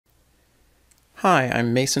Hi,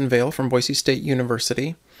 I'm Mason Vale from Boise State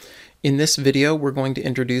University. In this video, we're going to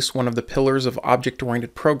introduce one of the pillars of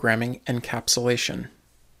object-oriented programming, encapsulation.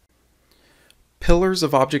 Pillars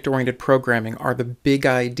of object-oriented programming are the big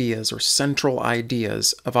ideas or central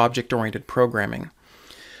ideas of object-oriented programming.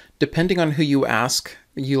 Depending on who you ask,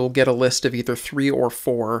 you'll get a list of either 3 or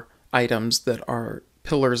 4 items that are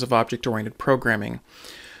pillars of object-oriented programming.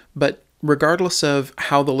 But regardless of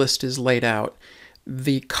how the list is laid out,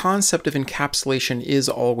 the concept of encapsulation is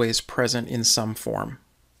always present in some form.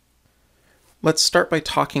 Let's start by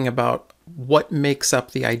talking about what makes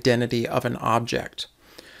up the identity of an object.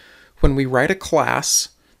 When we write a class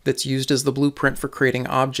that's used as the blueprint for creating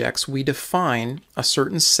objects, we define a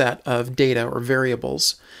certain set of data or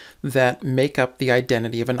variables that make up the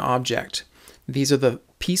identity of an object. These are the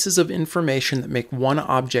pieces of information that make one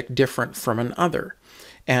object different from another.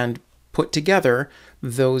 And put together,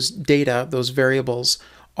 those data, those variables,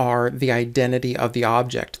 are the identity of the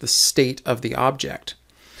object, the state of the object.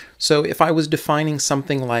 So if I was defining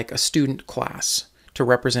something like a student class to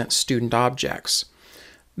represent student objects,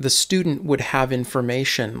 the student would have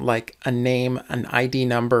information like a name, an ID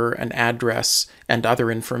number, an address, and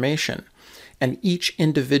other information. And each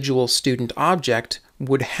individual student object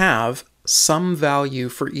would have some value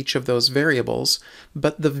for each of those variables,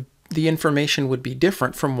 but the information would be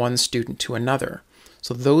different from one student to another.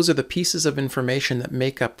 So those are the pieces of information that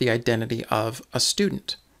make up the identity of a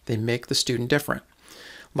student. They make the student different.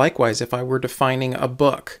 Likewise, if I were defining a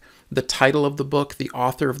book, the title of the book, the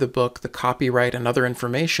author of the book, the copyright, and other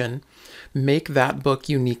information make that book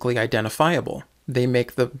uniquely identifiable. They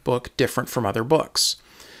make the book different from other books.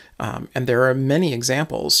 And there are many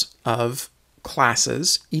examples of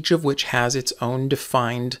classes, each of which has its own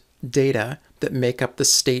defined data that make up the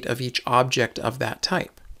state of each object of that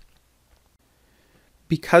type.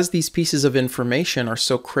 Because these pieces of information are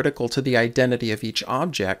so critical to the identity of each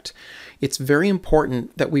object, it's very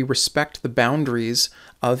important that we respect the boundaries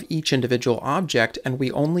of each individual object and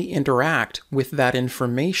we only interact with that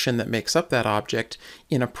information that makes up that object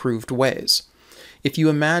in approved ways. If you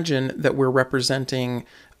imagine that we're representing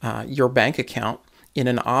your bank account in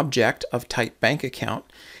an object of type bank account,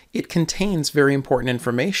 it contains very important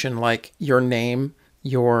information like your name,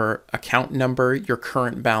 your account number, your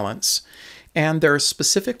current balance. And there are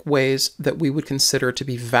specific ways that we would consider to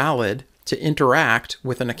be valid to interact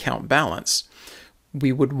with an account balance.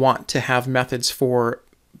 We would want to have methods for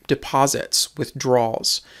deposits,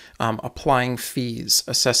 withdrawals, applying fees,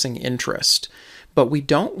 assessing interest. But we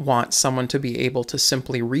don't want someone to be able to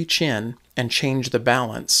simply reach in and change the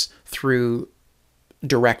balance through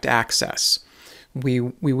direct access. We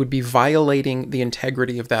would be violating the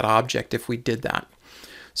integrity of that object if we did that.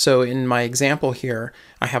 So in my example here,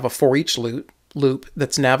 I have a for each loop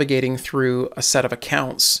that's navigating through a set of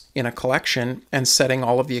accounts in a collection and setting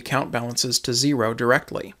all of the account balances to 0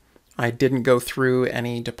 directly. I didn't go through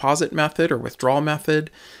any deposit method or withdrawal method.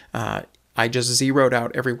 I just zeroed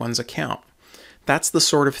out everyone's account. That's the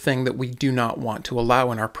sort of thing that we do not want to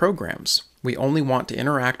allow in our programs. We only want to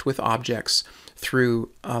interact with objects through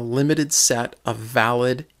a limited set of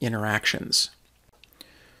valid interactions.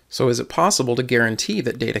 So is it possible to guarantee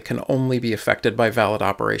that data can only be affected by valid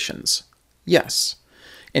operations? Yes.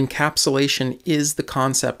 Encapsulation is the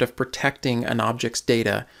concept of protecting an object's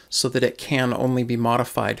data so that it can only be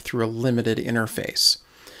modified through a limited interface.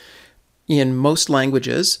 In most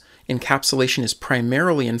languages, encapsulation is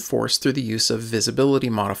primarily enforced through the use of visibility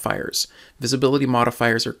modifiers. Visibility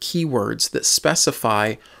modifiers are keywords that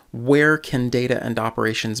specify where can data and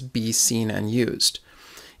operations be seen and used.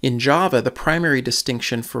 In Java, the primary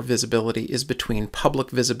distinction for visibility is between public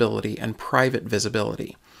visibility and private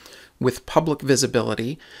visibility. With public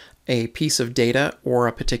visibility, a piece of data or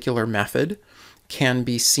a particular method can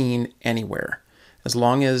be seen anywhere. As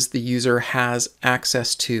long as the user has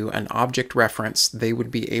access to an object reference, they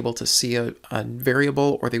would be able to see a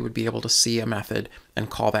variable or they would be able to see a method and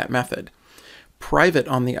call that method. Private,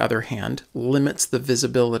 on the other hand, limits the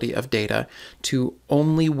visibility of data to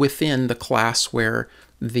only within the class where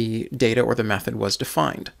the data or the method was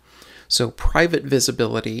defined. So private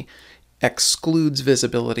visibility excludes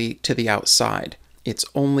visibility to the outside. It's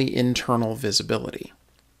only internal visibility.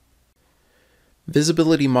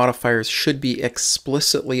 Visibility modifiers should be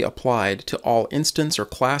explicitly applied to all instance or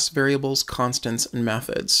class variables, constants, and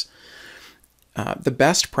methods. The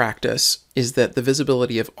best practice is that the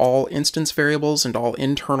visibility of all instance variables and all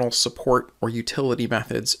internal support or utility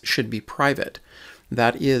methods should be private.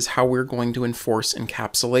 That is how we're going to enforce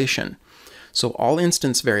encapsulation. So all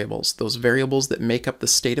instance variables, those variables that make up the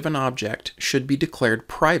state of an object, should be declared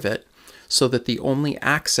private so that the only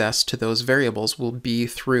access to those variables will be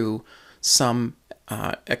through some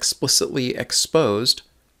explicitly exposed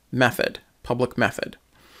method, public method.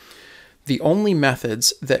 The only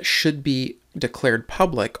methods that should be declared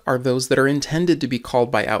public are those that are intended to be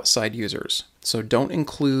called by outside users. So don't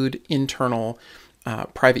include internal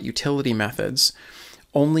private utility methods.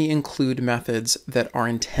 Only include methods that are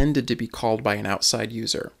intended to be called by an outside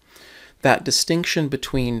user. That distinction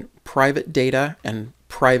between private data and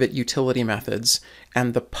private utility methods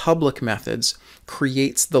and the public methods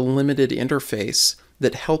creates the limited interface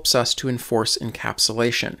that helps us to enforce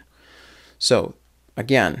encapsulation. So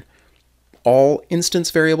again, all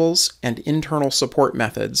instance variables and internal support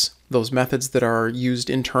methods, those methods that are used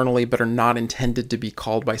internally but are not intended to be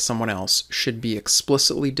called by someone else, should be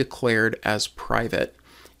explicitly declared as private.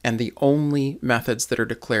 And the only methods that are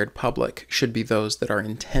declared public should be those that are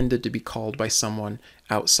intended to be called by someone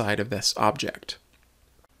outside of this object.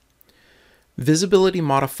 Visibility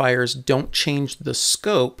modifiers don't change the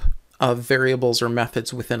scope of variables or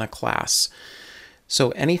methods within a class. So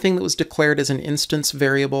anything that was declared as an instance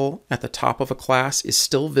variable at the top of a class is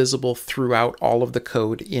still visible throughout all of the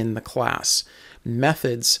code in the class.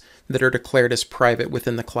 Methods that are declared as private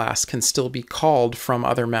within the class can still be called from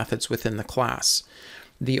other methods within the class.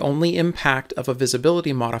 The only impact of a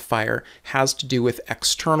visibility modifier has to do with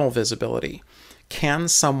external visibility. Can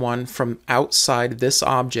someone from outside this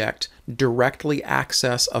object directly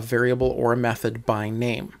access a variable or a method by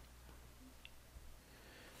name?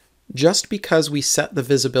 Just because we set the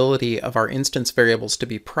visibility of our instance variables to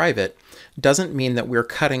be private doesn't mean that we're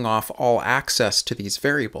cutting off all access to these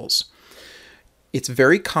variables. It's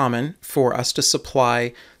very common for us to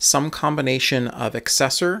supply some combination of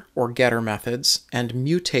accessor or getter methods and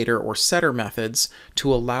mutator or setter methods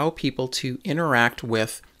to allow people to interact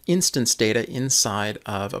with instance data inside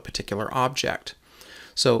of a particular object.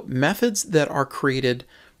 So methods that are created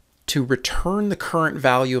to return the current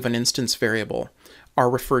value of an instance variable are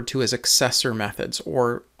referred to as accessor methods,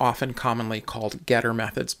 or often commonly called getter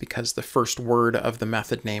methods because the first word of the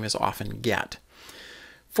method name is often get.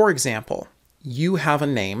 For example, you have a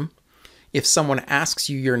name. If someone asks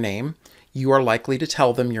you your name, you are likely to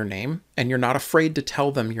tell them your name, and you're not afraid to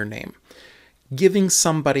tell them your name. Giving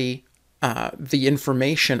somebody the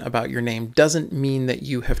information about your name doesn't mean that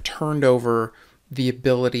you have turned over the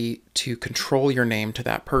ability to control your name to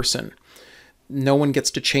that person. No one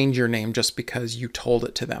gets to change your name just because you told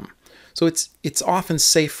it to them. So it's often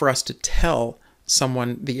safe for us to tell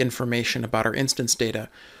someone the information about our instance data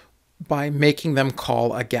by making them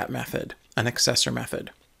call a get method, an accessor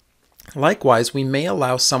method. Likewise, we may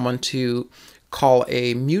allow someone to call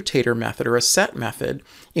a mutator method or a set method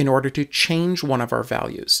in order to change one of our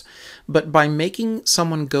values. But by making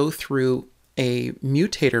someone go through a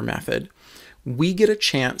mutator method, we get a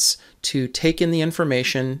chance to take in the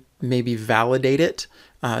information, maybe validate it,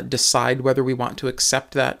 decide whether we want to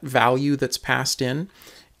accept that value that's passed in,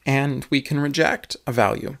 and we can reject a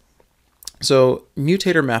value. So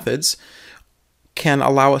mutator methods can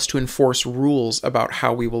allow us to enforce rules about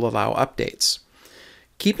how we will allow updates.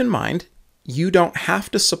 Keep in mind, you don't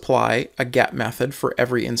have to supply a get method for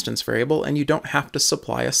every instance variable, and you don't have to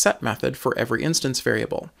supply a set method for every instance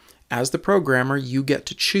variable. As the programmer, you get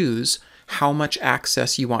to choose how much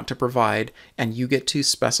access you want to provide, and you get to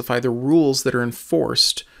specify the rules that are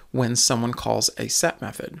enforced when someone calls a set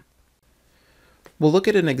method. We'll look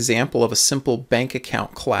at an example of a simple bank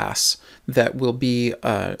account class that will be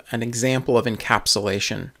an example of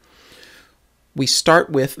encapsulation. We start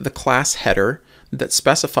with the class header that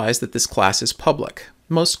specifies that this class is public.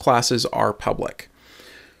 Most classes are public.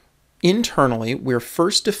 Internally, we're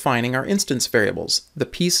first defining our instance variables, the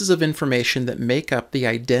pieces of information that make up the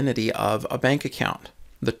identity of a bank account,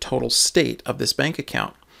 the total state of this bank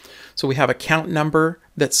account. So we have account number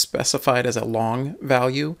that's specified as a long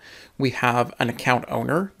value. We have an account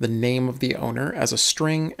owner, the name of the owner, as a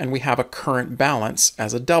string, and we have a current balance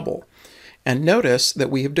as a double. And notice that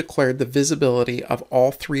we have declared the visibility of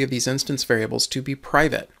all three of these instance variables to be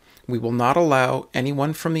private. We will not allow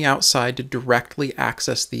anyone from the outside to directly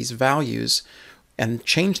access these values and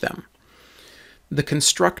change them. The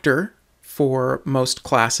constructor for most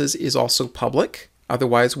classes is also public.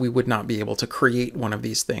 Otherwise, we would not be able to create one of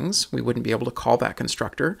these things. We wouldn't be able to call that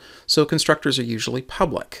constructor. So constructors are usually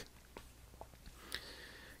public.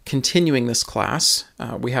 Continuing this class,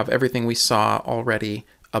 we have everything we saw already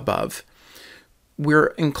above.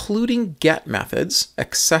 We're including get methods,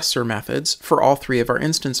 accessor methods, for all three of our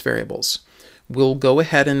instance variables. We'll go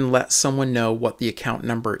ahead and let someone know what the account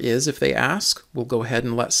number is if they ask. We'll go ahead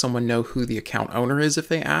and let someone know who the account owner is if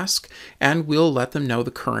they ask. And we'll let them know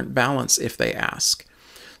the current balance if they ask.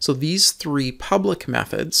 So these three public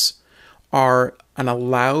methods are an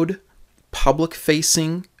allowed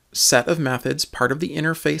public-facing set of methods, part of the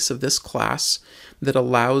interface of this class, that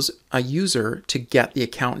allows a user to get the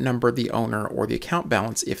account number, the owner, or the account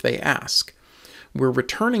balance if they ask. We're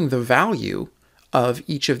returning the value of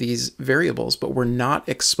each of these variables, but we're not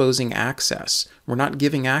exposing access. We're not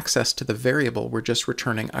giving access to the variable, we're just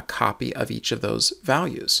returning a copy of each of those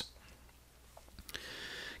values.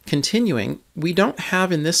 Continuing, we don't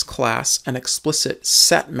have in this class an explicit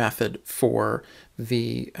set method for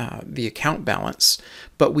the account balance,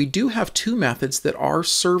 but we do have two methods that are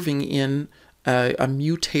serving in a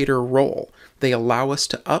mutator role. They allow us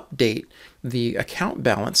to update the account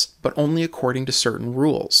balance, but only according to certain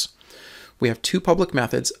rules. We have two public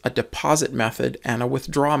methods, a deposit method and a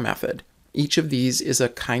withdraw method. Each of these is a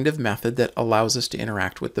kind of method that allows us to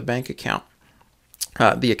interact with the bank account,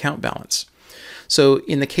 the account balance. So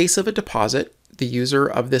in the case of a deposit, the user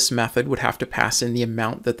of this method would have to pass in the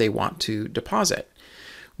amount that they want to deposit.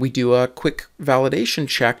 We do a quick validation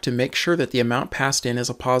check to make sure that the amount passed in is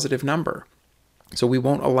a positive number. So we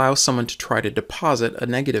won't allow someone to try to deposit a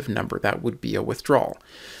negative number. That would be a withdrawal.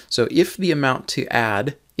 So if the amount to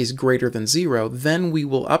add is greater than 0, then we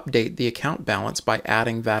will update the account balance by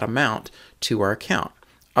adding that amount to our account.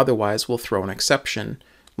 Otherwise, we'll throw an exception,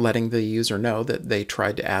 letting the user know that they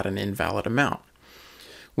tried to add an invalid amount.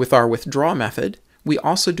 With our withdraw method, we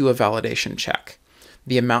also do a validation check.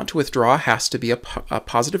 The amount to withdraw has to be a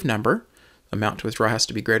positive number, amount to withdraw has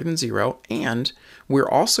to be greater than 0, and we're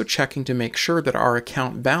also checking to make sure that our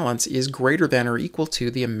account balance is greater than or equal to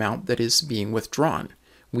the amount that is being withdrawn.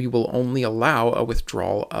 We will only allow a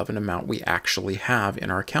withdrawal of an amount we actually have in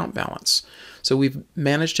our account balance. So we've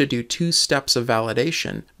managed to do 2 steps of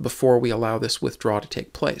validation before we allow this withdrawal to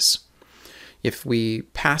take place. If we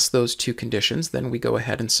pass those 2 conditions, then we go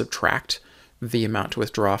ahead and subtract the amount to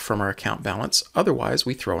withdraw from our account balance. Otherwise,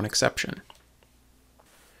 we throw an exception.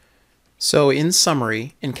 So in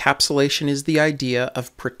summary, encapsulation is the idea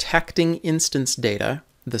of protecting instance data,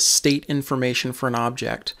 the state information for an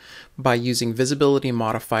object, by using visibility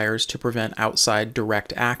modifiers to prevent outside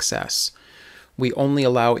direct access. We only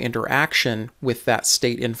allow interaction with that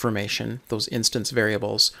state information, those instance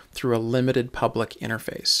variables, through a limited public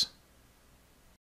interface.